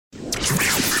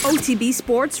OTB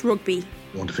Sports Rugby.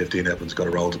 1 to 15, everyone's got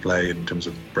a role to play in terms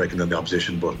of breaking down the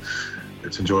opposition, but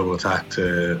it's enjoyable attack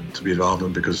to be involved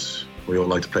in because we all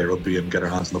like to play rugby and get our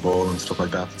hands on the ball and stuff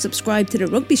like that. Subscribe to the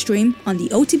rugby stream on the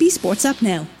OTB Sports app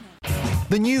now.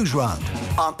 The Newsround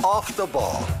on Off the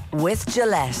Ball. With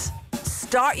Gillette.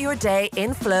 Start your day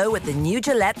in flow with the new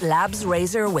Gillette Labs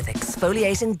razor with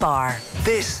exfoliating bar.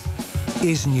 This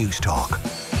is News Talk.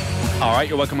 All right,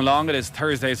 you're welcome along. It is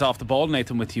Thursdays Off the Ball.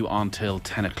 Nathan with you until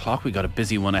 10 o'clock. We got a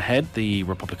busy one ahead. The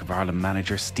Republic of Ireland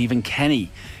manager, Stephen Kenny,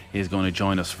 is going to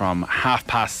join us from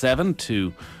 7:30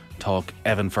 to talk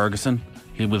Evan Ferguson.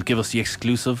 He will give us the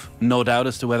exclusive, no doubt,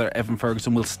 as to whether Evan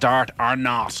Ferguson will start or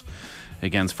not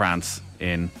against France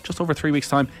in just over 3 weeks'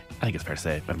 time. I think it's fair to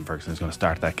say Evan Ferguson is going to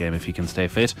start that game if he can stay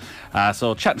fit.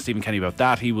 So chatting to Stephen Kenny about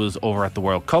that. He was over at the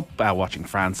World Cup watching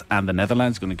France and the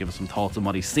Netherlands. Going to give us some thoughts on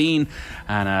what he's seen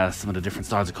and some of the different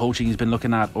styles of coaching he's been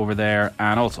looking at over there,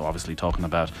 and also obviously talking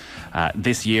about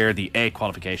this year, the A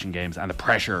qualification games and the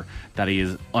pressure that he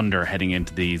is under heading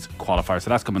into these qualifiers.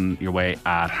 So that's coming your way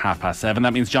at 7:30.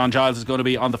 That means John Giles is going to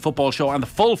be on the football show, and the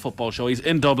full football show. He's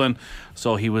in Dublin,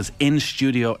 so he was in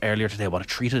studio earlier today. What a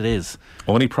treat it is.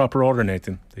 Only proper order,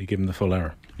 Nathan. They give him the full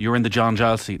hour. You're in the John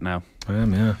Giles seat now. I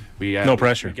am, yeah. No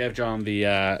pressure. We gave John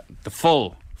the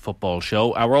full football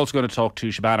show. We're also going to talk to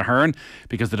Shabana Hearn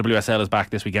because the WSL is back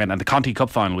this weekend, and the Conti Cup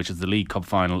final, which is the League Cup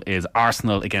final, is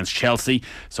Arsenal against Chelsea.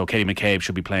 So Katie McCabe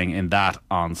should be playing in that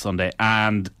on Sunday.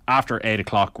 And after 8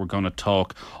 o'clock, we're going to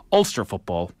talk Ulster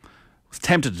football. I was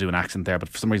tempted to do an accent there, but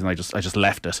for some reason I just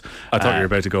left it. I thought you were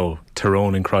about to go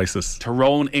Tyrone in crisis.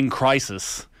 Tyrone in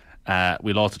crisis.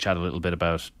 We'll also chat a little bit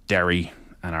about Derry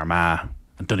and Armagh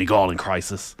and Donegal in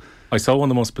crisis. I saw one of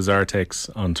the most bizarre takes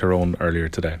on Tyrone earlier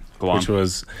today, which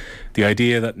was the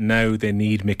idea that now they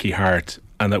need Mickey Hart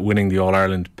and that winning the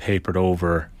All-Ireland papered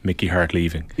over Mickey Hart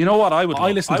leaving. You know what? I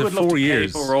listened for 4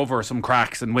 years. Paper over some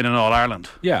cracks and winning All-Ireland.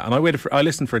 Yeah, and I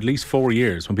listened for at least 4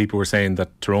 years when people were saying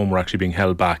that Tyrone were actually being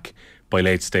held back by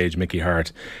late stage Mickey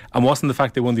Hart. And wasn't the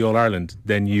fact they won the All-Ireland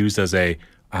then used as it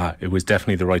was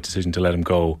definitely the right decision to let him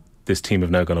go. This team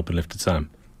have now gone up and lifted Sam.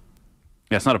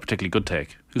 Yeah, it's not a particularly good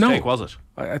take. Whose take was it?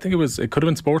 I think it could have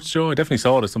been Sports Show. I definitely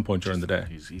saw it at some point during the day.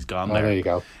 He's gone there. There you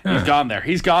go. Yeah.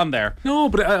 He's gone there. No,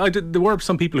 but there were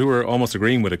some people who were almost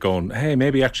agreeing with it, going, hey,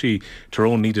 maybe actually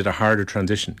Tyrone needed a harder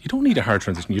transition. You don't need a hard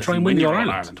transition. You try and win your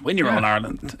All-Ireland. Win your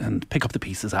All-Ireland and pick up the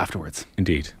pieces afterwards.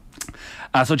 Indeed.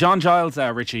 So John Giles,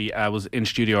 Richie, was in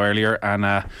studio earlier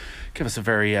and gave us a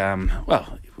very,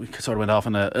 we sort of went off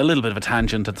on a little bit of a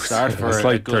tangent at the start for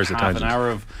a good half an hour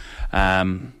of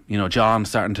John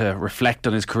starting to reflect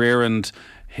on his career and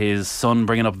his son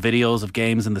bringing up videos of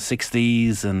games in the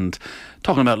 60s and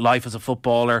talking about life as a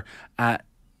footballer.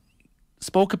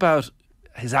 Spoke about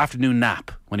his afternoon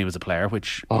nap when he was a player,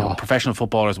 which professional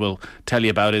footballers will tell you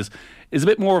about is a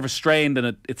bit more of a strain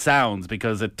than it sounds,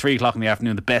 because at 3 o'clock in the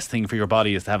afternoon the best thing for your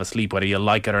body is to have a sleep, whether you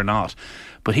like it or not.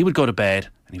 But he would go to bed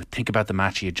and he would think about the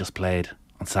match he had just played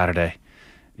on Saturday.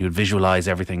 He would visualise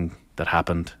everything that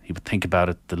happened. He would think about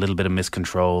it, the little bit of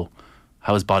miscontrol,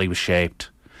 how his body was shaped.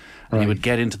 And he would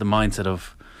get into the mindset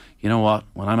of, you know what,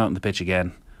 when I'm out on the pitch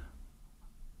again,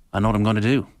 I know what I'm going to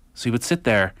do. So he would sit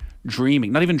there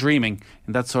dreaming, not even dreaming,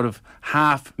 in that sort of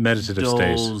half meditative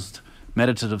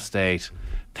state,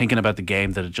 thinking about the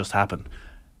game that had just happened.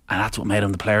 And that's what made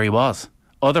him the player he was.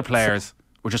 Other players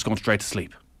were just going straight to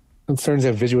sleep. In terms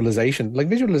of visualization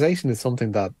is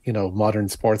something that, modern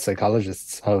sports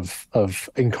psychologists have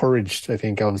encouraged, I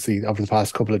think, obviously over the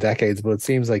past couple of decades, but it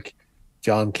seems like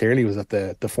John clearly was at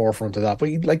the forefront of that.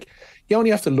 But you only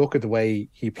have to look at the way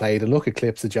he played and look at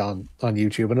clips of John on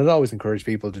YouTube, and I'd always encourage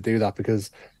people to do that,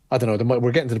 because I don't know,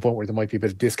 we're getting to the point where there might be a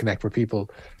bit of disconnect where people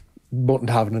wouldn't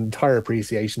have an entire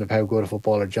appreciation of how good a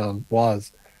footballer John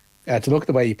was. To look at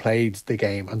the way he played the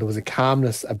game, and there was a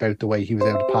calmness about the way he was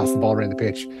able to pass the ball around the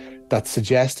pitch that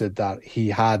suggested that he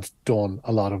had done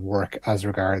a lot of work as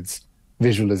regards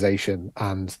visualization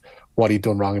and what he'd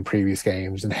done wrong in previous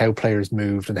games and how players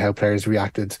moved and how players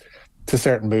reacted to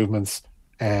certain movements.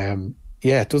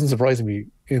 It doesn't surprise me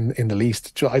in the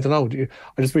least. I don't know.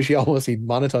 I just wish he'd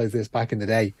monetized this back in the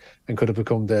day and could have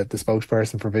become the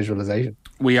spokesperson for visualization.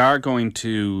 We are going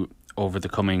to, over the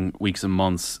coming weeks and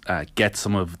months, get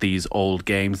some of these old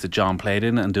games that John played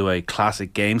in and do a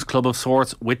classic games club of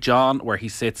sorts with John, where he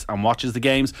sits and watches the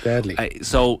games. Deadly.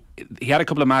 So he had a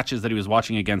couple of matches that he was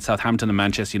watching against Southampton and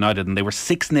Manchester United, and they were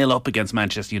 6-0 up against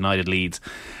Manchester United Leeds.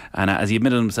 And as he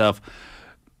admitted himself,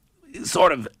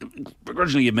 sort of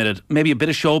begrudgingly admitted, maybe a bit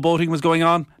of showboating was going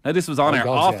on. Now, this was on air.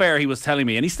 Off air, he was telling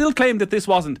me, and he still claimed that this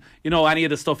wasn't, any of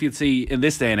the stuff you'd see in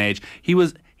this day and age. He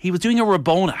was doing a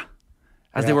Rabona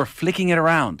as they were flicking it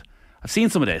around. I've seen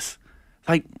some of this.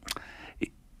 Like,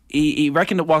 he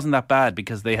reckoned it wasn't that bad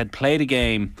because they had played a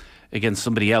game against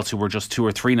somebody else who were just 2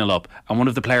 or 3-0 up, and one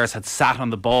of the players had sat on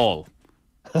the ball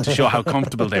to show how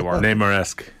comfortable they were.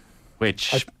 Neymar-esque.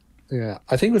 Which...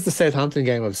 I think it was the Southampton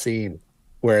game I've seen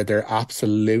where they're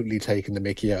absolutely taking the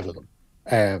mickey out of them.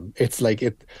 It's like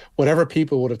whatever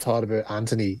people would have thought about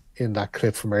Anthony in that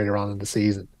clip from earlier on in the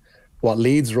season, what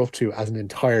Leeds were up to as an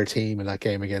entire team in that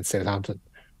game against Southampton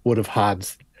would have had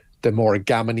the more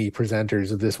gammony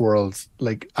presenters of this world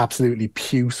like absolutely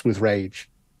puce with rage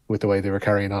with the way they were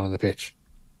carrying on the pitch.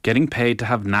 Getting paid to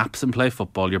have naps and play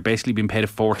football, you're basically being paid a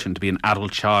fortune to be an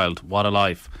adult child. What a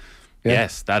life. Yeah.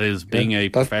 Yes, that is being a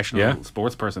professional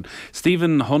sports person.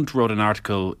 Stephen Hunt wrote an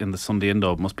article in the Sunday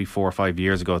Indo, must be 4 or 5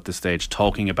 years ago at this stage,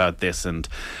 talking about this and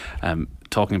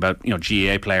talking about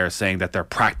GAA players saying that they're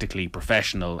practically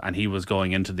professional, and he was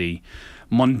going into the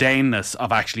mundaneness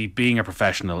of actually being a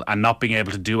professional and not being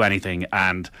able to do anything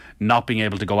and not being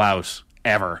able to go out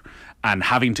ever and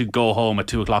having to go home at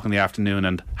 2 o'clock in the afternoon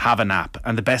and have a nap,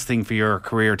 and the best thing for your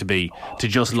career to be to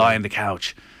just lie on the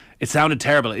couch. It sounded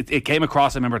terrible. It came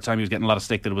across, I remember at the time he was getting a lot of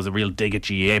stick, that it was a real dig at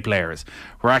GAA players,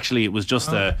 where actually it was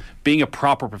just being a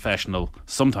proper professional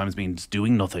sometimes means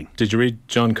doing nothing. Did you read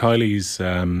John Kiley's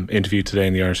interview today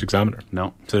in the Irish Examiner?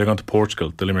 No. So they're going to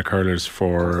Portugal, the Limerick hurlers,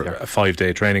 for a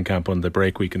 5-day training camp on the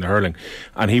break week in the hurling,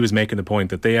 and he was making the point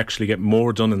that they actually get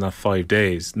more done in that 5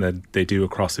 days than they do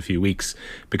across a few weeks,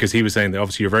 because he was saying that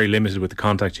obviously you're very limited with the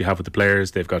contact you have with the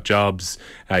players. They've got jobs,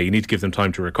 you need to give them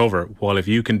time to recover, while if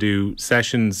you can do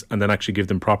sessions and then actually give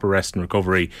them proper rest and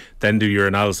recovery, then do your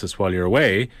analysis while you're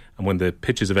away, and when the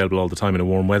pitch is available all the time in a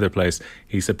warm weather place,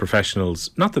 he said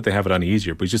professionals, not that they have it any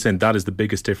easier, but he's just saying that is the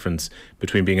biggest difference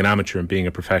between being an amateur and being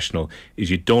a professional, is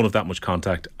you don't have that much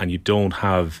contact and you don't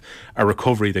have a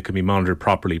recovery that can be monitored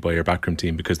properly by your backroom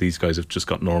team, because these guys have just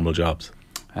got normal jobs.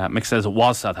 Mick says it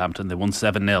was Southampton. They won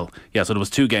 7-0. Yeah, so there was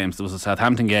 2 games. There was a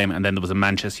Southampton game and then there was a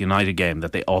Manchester United game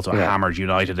that they also hammered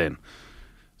United in.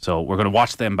 So we're going to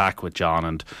watch them back with John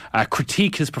and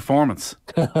critique his performance.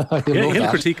 He'll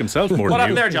critique himself more. What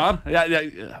than happened there, John?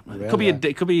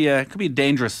 Could be a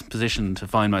dangerous position to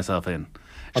find myself in.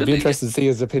 I'd be interested to see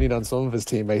his opinion on some of his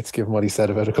teammates, given what he said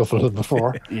about a couple of them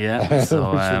before. Yeah,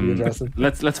 so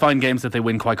let's find games that they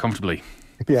win quite comfortably.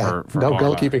 Yeah, for no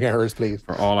goalkeeping errors, please.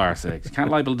 For all our sakes. Can't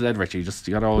libel the dead, Richie.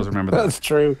 You got to always remember that. That's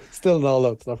true. Still no,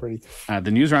 it's not pretty. The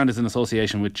Newsround is in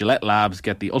association with Gillette Labs.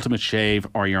 Get the ultimate shave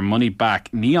or your money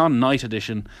back. Neon Night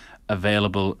Edition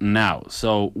available now.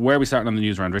 So where are we starting on the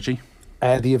Newsround, Richie?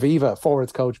 The Aviva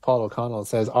forwards coach Paul O'Connell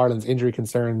says Ireland's injury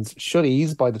concerns should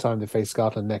ease by the time they face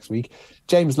Scotland next week.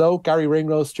 James Lowe, Gary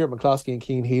Ringrose, Stuart McCloskey and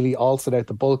Cian Healy all set out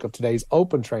the bulk of today's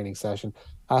open training session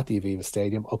at the Aviva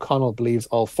Stadium. O'Connell believes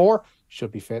all 4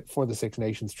 should be fit for the Six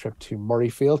Nations trip to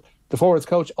Murrayfield. The forwards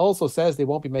coach also says they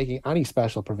won't be making any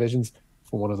special provisions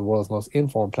for one of the world's most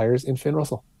informed players in Finn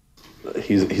Russell.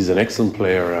 He's an excellent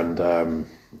player, and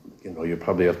you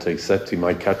probably have to accept he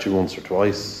might catch you once or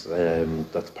twice.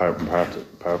 That's part and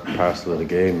parcel of the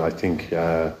game. I think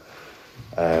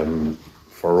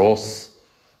for us,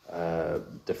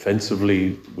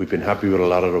 defensively, we've been happy with a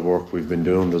lot of the work we've been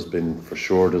doing. There's been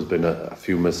a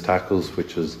few missed tackles,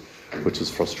 which has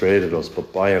frustrated us.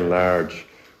 But by and large,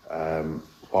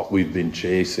 what we've been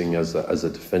chasing as a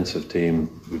defensive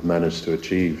team, we've managed to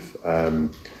achieve.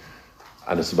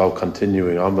 And it's about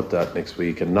continuing on with that next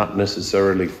week and not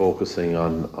necessarily focusing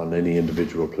on any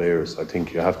individual players. I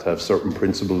think you have to have certain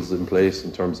principles in place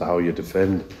in terms of how you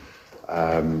defend.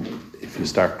 If you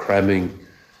start cramming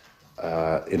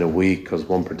in a week because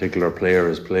one particular player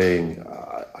is playing,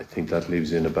 I think that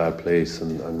leaves you in a bad place,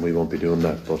 and we won't be doing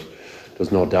that. But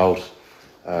there's no doubt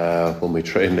when we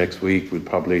train next week, we'll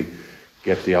probably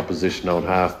get the opposition out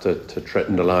half to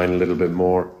threaten the line a little bit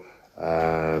more.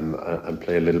 And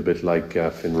play a little bit like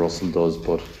Finn Russell does,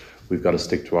 but we've got to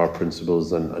stick to our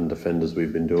principles and defend as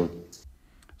we've been doing.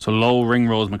 So Lowe,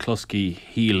 Ringrose, McCluskey,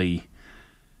 Healy.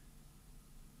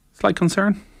 Slight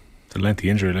concern? It's a lengthy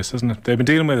injury list, isn't it? They've been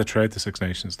dealing with it throughout the Six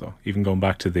Nations, though. Even going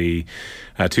back to the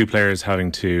 2 players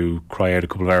having to cry out a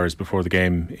couple of hours before the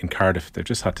game in Cardiff, they've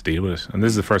just had to deal with it. And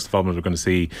this is the first involvement we're going to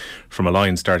see from a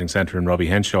Lions starting centre in Robbie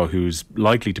Henshaw, who's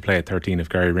likely to play at 13 if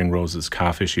Gary Ringrose's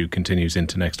calf issue continues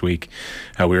into next week.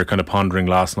 We were kind of pondering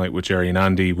last night with Jerry and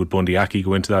Andy, would Bundy Aki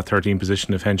go into that 13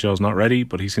 position if Henshaw's not ready?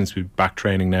 But he seems to be back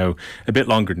training now a bit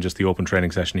longer than just the open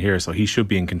training session here, so he should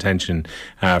be in contention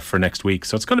for next week.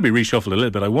 So it's going to be reshuffled a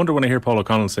little bit. I wonder, when I hear Paul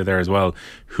O'Connell say there as well,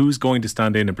 who's going to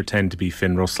stand in and pretend to be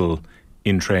Finn Russell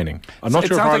in training? I'm not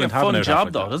sure if Ireland have an out. It sounds like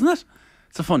a fun job, though, doesn't it?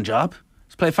 It's a fun job.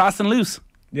 Just play fast and loose.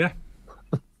 Yeah.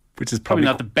 Which is probably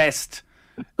not the best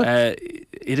it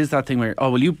is that thing where,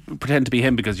 will you pretend to be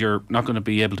him because you're not going to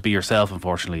be able to be yourself,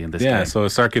 unfortunately, in this game. So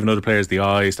start giving other players the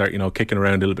eye, start, kicking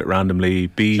around a little bit randomly.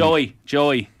 Be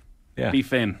Joey. Yeah. Be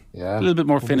Finn. Yeah. A little bit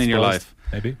more Finn in your life.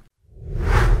 Maybe.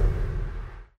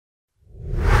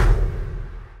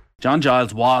 John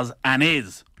Giles was and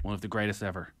is one of the greatest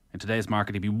ever. In today's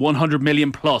market, he'd be 100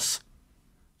 million plus,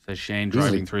 says Shane,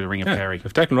 driving through the ring of Kerry.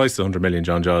 If Declan Rice is 100 million,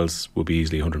 John Giles will be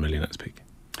easily 100 million at his peak.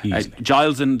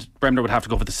 Giles and Bremner would have to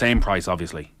go for the same price,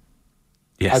 obviously.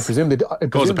 I Yes. presume they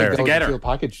go together.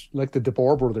 Package, like the De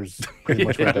Boer brothers. Pretty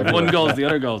much one goes, the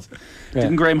other goes.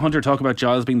 Didn't Graham Hunter talk about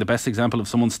Giles being the best example of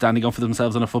someone standing up for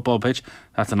themselves on a football pitch?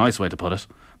 That's a nice way to put it.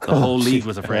 The whole league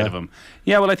was afraid of him.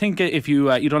 Yeah, well, I think if you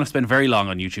don't have to spend very long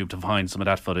on YouTube to find some of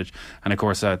that footage. And of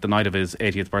course, the night of his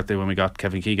 80th birthday, when we got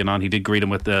Kevin Keegan on, he did greet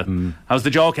him with the how's the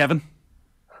jaw, Kevin?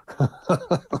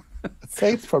 I'd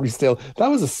say it's probably still, that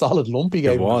was a solid lumpy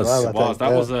game. It was.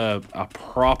 That was a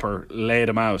proper laid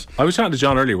him out. I was chatting to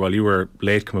John earlier while you were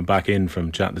late coming back in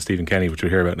from chatting to Stephen Kenny, which we'll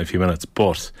hear about in a few minutes.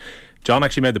 But John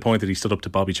actually made the point that he stood up to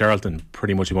Bobby Charlton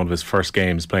pretty much in one of his first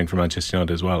games playing for Manchester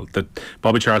United as well. That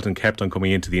Bobby Charlton kept on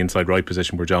coming into the inside right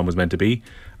position where John was meant to be.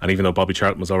 And even though Bobby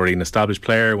Charlton was already an established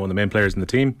player, one of the main players in the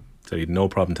team, so he had no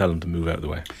problem telling him to move out of the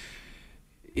way.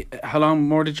 How long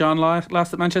more did John last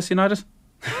at Manchester United?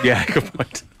 Yeah, good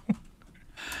point.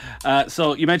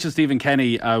 So you mentioned Stephen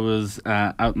Kenny. I was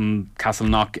out in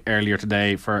Castleknock earlier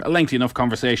today for a lengthy enough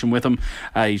conversation with him.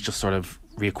 He's just sort of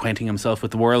reacquainting himself with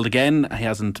the world again. He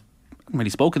hasn't really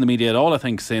spoken to the media at all, I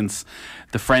think, since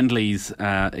the friendlies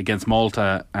against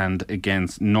Malta and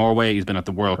against Norway. He's been at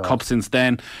the World Cup since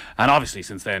then, and obviously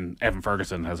since then Evan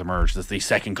Ferguson has emerged as the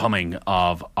second coming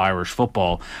of Irish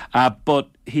football, but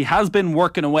he has been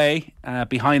working away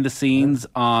behind the scenes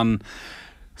on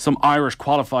some Irish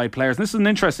qualified players. And this is an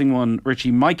interesting one,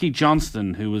 Richie. Mikey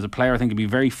Johnston, who was a player I think would be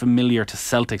very familiar to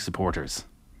Celtic supporters.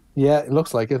 Yeah, it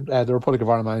looks like it. The Republic of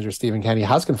Ireland manager Stephen Kenny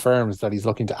has confirmed that he's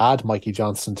looking to add Mikey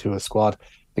Johnston to his squad.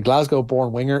 The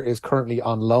Glasgow-born winger is currently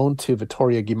on loan to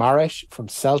Vitoria Guimarães from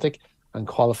Celtic and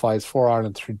qualifies for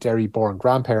Ireland through Derry-born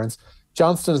grandparents.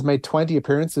 Johnston has made 20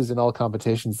 appearances in all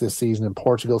competitions this season in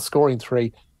Portugal, scoring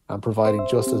 3 and providing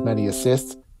just as many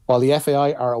assists. While the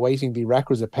FAI are awaiting the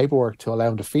requisite paperwork to allow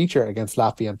him to feature against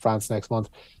Latvia and France next month,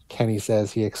 Kenny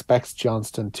says he expects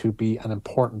Johnston to be an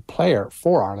important player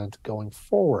for Ireland going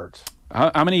forward.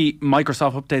 How many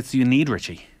Microsoft updates do you need,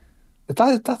 Richie?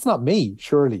 That's not me,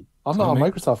 surely. I'm not on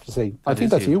Microsoft to say. I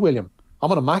think that's you, William.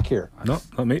 I'm on a Mac here. No,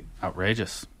 not me.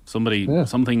 Outrageous.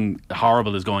 Something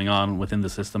horrible is going on within the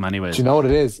system anyway. Do you know what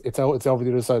it is? It's over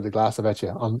the other side of the glass, I bet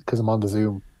you, because I'm on the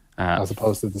Zoom. As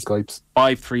opposed to the Skypes.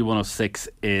 53106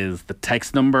 is the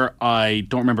text number. I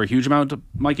don't remember a huge amount of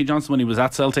Mikey Johnston when he was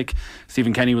at Celtic.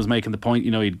 Stephen Kenny was making the point,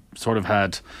 he'd sort of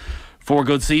had 4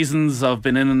 good seasons of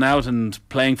being in and out and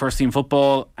playing first team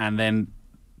football, and then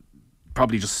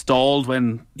probably just stalled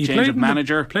when change of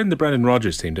manager. Played in the Brendan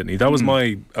Rodgers team, didn't he? That was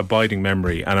my abiding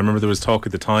memory, and I remember there was talk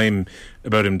at the time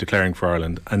about him declaring for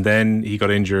Ireland, and then he got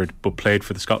injured but played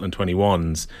for the Scotland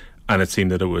 21s. And it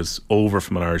seemed that it was over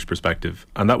from an Irish perspective.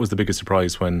 And that was the biggest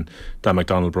surprise when Dan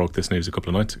McDonnell broke this news a couple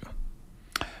of nights ago.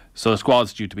 So the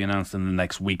squad's due to be announced in the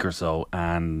next week or so,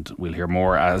 and we'll hear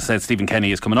more. As I said, Stephen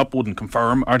Kenny is coming up. Wouldn't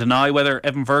confirm or deny whether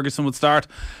Evan Ferguson would start,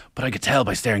 but I could tell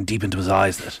by staring deep into his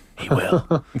eyes that he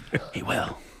will. He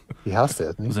will. He has to,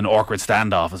 isn't he? It was an awkward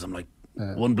standoff as I'm like,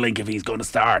 one blink if he's going to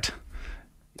start.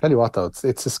 Tell you what though,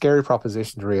 it's a scary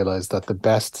proposition to realise that the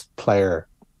best player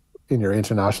in your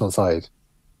international side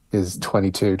is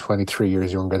 22, 23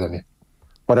 years younger than you.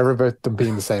 Whatever about them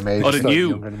being the same age. Than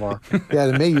you. Younger anymore. Yeah,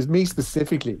 than me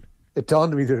specifically. It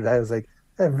dawned on me the other day. I was like,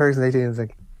 Ferguson 18. I was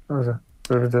like,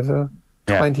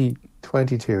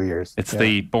 22 years. It's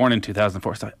the born in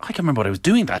 2004. So I can remember what I was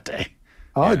doing that day.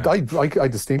 I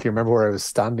distinctly remember where I was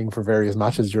standing for various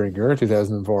matches during Euro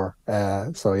 2004.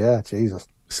 So yeah, Jesus.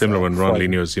 Similar when Ron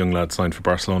Lino's young lad signed for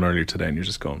Barcelona earlier today, and you're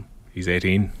just going, he's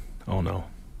 18. Oh no.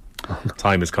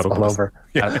 Time is cut up. All over.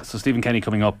 So Stephen Kenny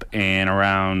coming up in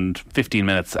around 15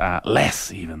 minutes,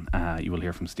 less even. You will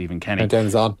hear from Stephen Kenny. Countdown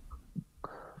is on.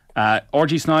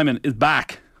 RG Snyman is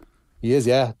back. He is,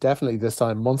 yeah, definitely this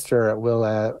time. Munster will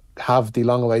have the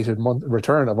long-awaited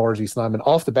return of RG Snyman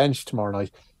off the bench tomorrow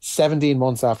night. 17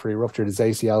 months after he ruptured his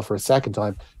ACL for a second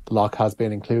time, the lock has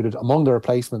been included among the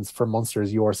replacements for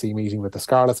Munster's URC meeting with the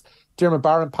Scarlets. Dermot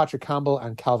Barron, Patrick Campbell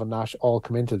and Calvin Nash all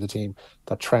come into the team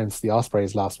that trounced the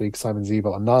Ospreys last week. Simon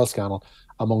Zebo and Niall Scannell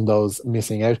among those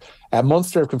missing out.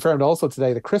 Munster have confirmed also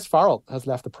today that Chris Farrell has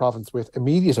left the province with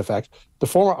immediate effect. The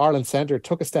former Ireland centre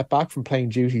took a step back from playing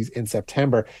duties in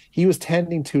September. He was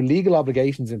tending to legal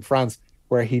obligations in France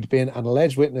where he'd been an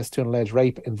alleged witness to an alleged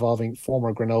rape involving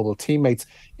former Grenoble teammates.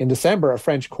 In December, a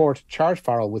French court charged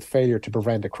Farrell with failure to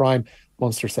prevent a crime.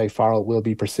 Munster say Farrell will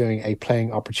be pursuing a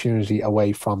playing opportunity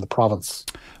away from the province.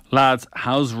 Lads,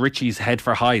 how's Richie's head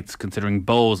for heights, considering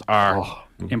Bows are,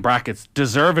 in brackets,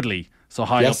 deservedly so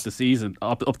high up the season,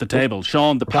 up the table?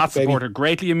 Sean, the Pat supporter,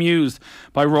 greatly amused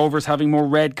by Rovers having more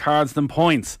red cards than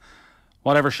points.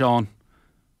 Whatever, Sean.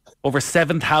 Over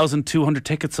 7,200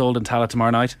 tickets sold in Tallaght tomorrow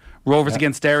night. Rovers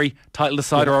against Derry, title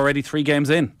decider already 3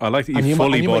 games in. I like that you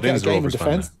fully bought into Rovers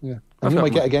fan. And you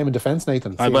might get a game in defence,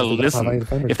 Nathan. Well, listen,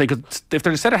 if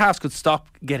their centre halves could stop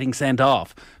getting sent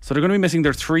off, so they're going to be missing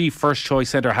their 3 first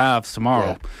choice centre halves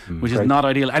tomorrow, which is not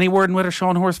ideal. Any word on whether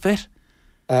Sean Hoare's fit?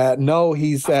 No,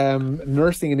 he's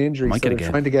nursing an injury, so they're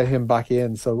trying to get him back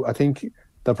in. So I think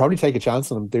they'll probably take a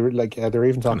chance on him. They're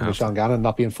even talking about Sean Gannon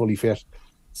not being fully fit.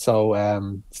 So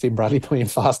Stephen Bradley playing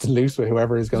fast and loose with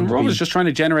whoever is going to be. Rovers just trying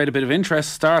to generate a bit of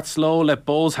interest. Start slow, let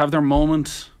Bows have their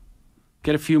moment,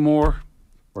 get a few more.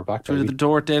 We're back through the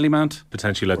door at Dalymount.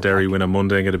 Potentially let Derry win on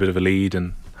Monday and get a bit of a lead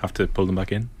and have to pull them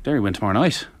back in. Derry win tomorrow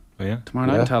night. Oh, yeah. Tomorrow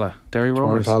night, Tala. Derry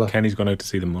Rovers. Kenny's going out to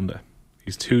see them Monday.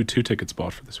 He's two tickets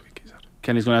bought for this week.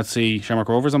 Kenny's going out to see Shamrock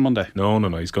Rovers on Monday? No. He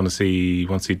wants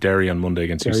to see Derry on Monday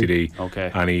against UCD.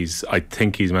 Okay. And I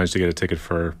think he's managed to get a ticket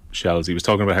for Shells. He was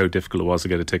talking about how difficult it was to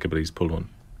get a ticket, but he's pulled one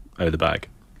out of the bag.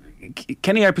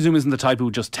 Kenny, I presume, isn't the type who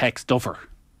would just text Duffer.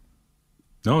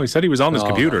 No, he said he was on his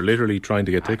computer, literally trying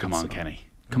to get tickets. Come on, Kenny.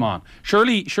 Come on.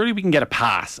 Surely we can get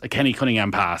a Kenny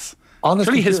Cunningham pass. Honestly,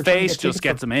 surely his face just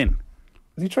gets him in.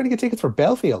 Is he trying to get tickets for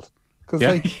Belfield?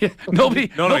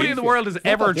 Nobody in the world has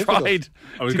ever tried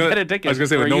to get a ticket. I was going to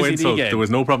say, with no insult, game. There was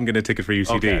no problem getting a ticket for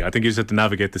UCD. Okay. I think he just had to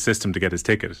navigate the system to get his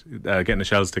ticket. Getting a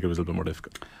Shells ticket was a little bit more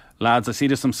difficult. Lads, I see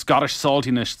there's some Scottish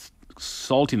saltiness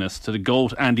to the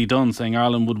GOAT Andy Dunn, saying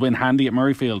Ireland would win handy at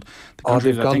Murrayfield. The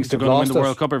country that thinks they're going to win the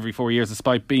World Cup every 4 years,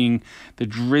 despite being the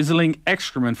drizzling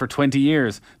excrement for 20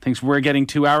 years, thinks we're getting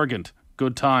too arrogant.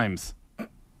 Good times.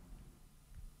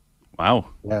 Wow.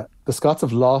 Yeah, the Scots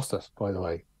have lost it, by the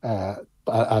way.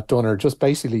 At Dunner, just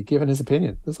basically giving his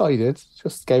opinion. That's all he did.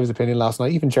 Just gave his opinion last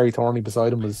night. Even Jerry Thorney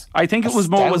beside him was. I think it was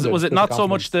more. Was it not so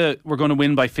much the we're going to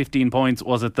win by 15 points?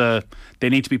 Was it the they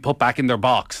need to be put back in their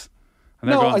box?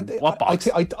 And they're going, what box?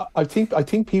 I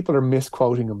think people are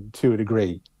misquoting him to a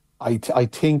degree. I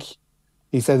think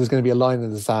he said there's going to be a line in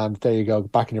the sand. There you go,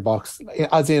 back in your box.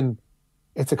 As in,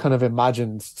 it's a kind of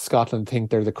imagined Scotland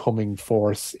think they're the coming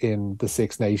force in the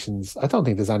Six Nations. I don't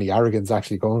think there's any arrogance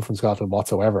actually going from Scotland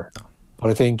whatsoever. No. But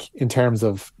I think in terms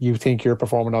of you think you're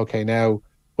performing okay now,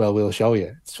 well, we'll show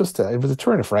you. It's just it was a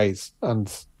turn of phrase,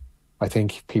 and I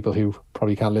think people who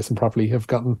probably can't listen properly have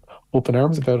gotten open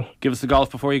arms about it. Give us the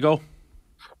golf before you go.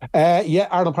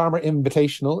 Arnold Palmer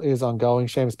Invitational is ongoing.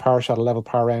 Seamus Parrish had a level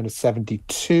par round of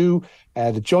 72.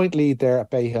 The joint lead there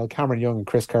at Bay Hill, Cameron Young and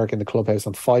Chris Kirk in the clubhouse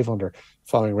on 5 under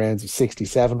following rounds of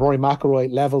 67. Rory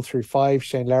McIlroy level through 5.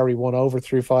 Shane Lowry 1 over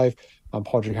through 5. And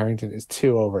Padraig Harrington is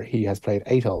 2 over. He has played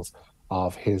 8 holes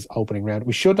of his opening round.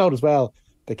 We should note as well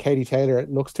that Katie Taylor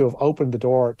looks to have opened the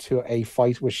door to a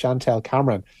fight with Chantel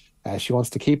Cameron. She wants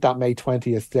to keep that May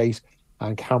 20th date,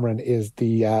 and Cameron is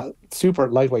the super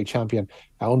lightweight champion,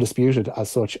 undisputed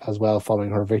as such as well,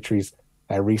 following her victories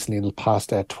recently in the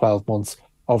past 12 months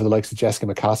over the likes of Jessica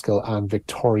McCaskill and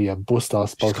Victoria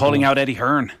Bustos. She's calling out Eddie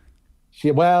Hearn.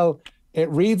 It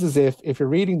reads as if you're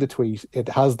reading the tweet, it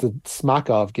has the smack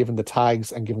of, given the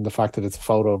tags and given the fact that it's a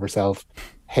photo of herself.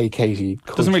 Hey, Katie.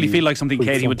 Doesn't really feel like something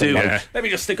Katie would do. Let me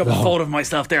just stick up a photo of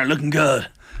myself there looking good.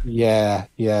 Yeah.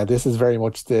 This is very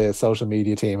much the social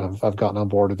media team have gotten on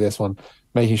board with this one,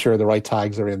 making sure the right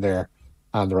tags are in there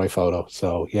and the right photo.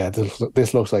 So, yeah,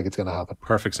 this looks like it's going to happen.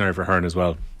 Perfect scenario for Hearn as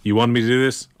well. You want me to do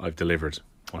this? I've delivered.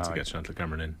 Once I get Chantal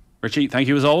Cameron in. Richie, thank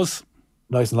you as always.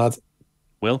 Nice, lads.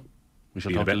 Will, we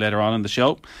shall talk to you later on in the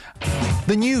show.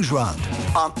 The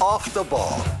Newsround on Off the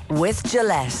Ball. With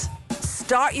Gillette.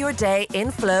 Start your day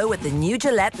in flow with the new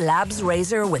Gillette Labs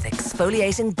razor with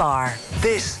exfoliating bar.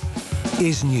 This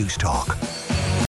is News Talk.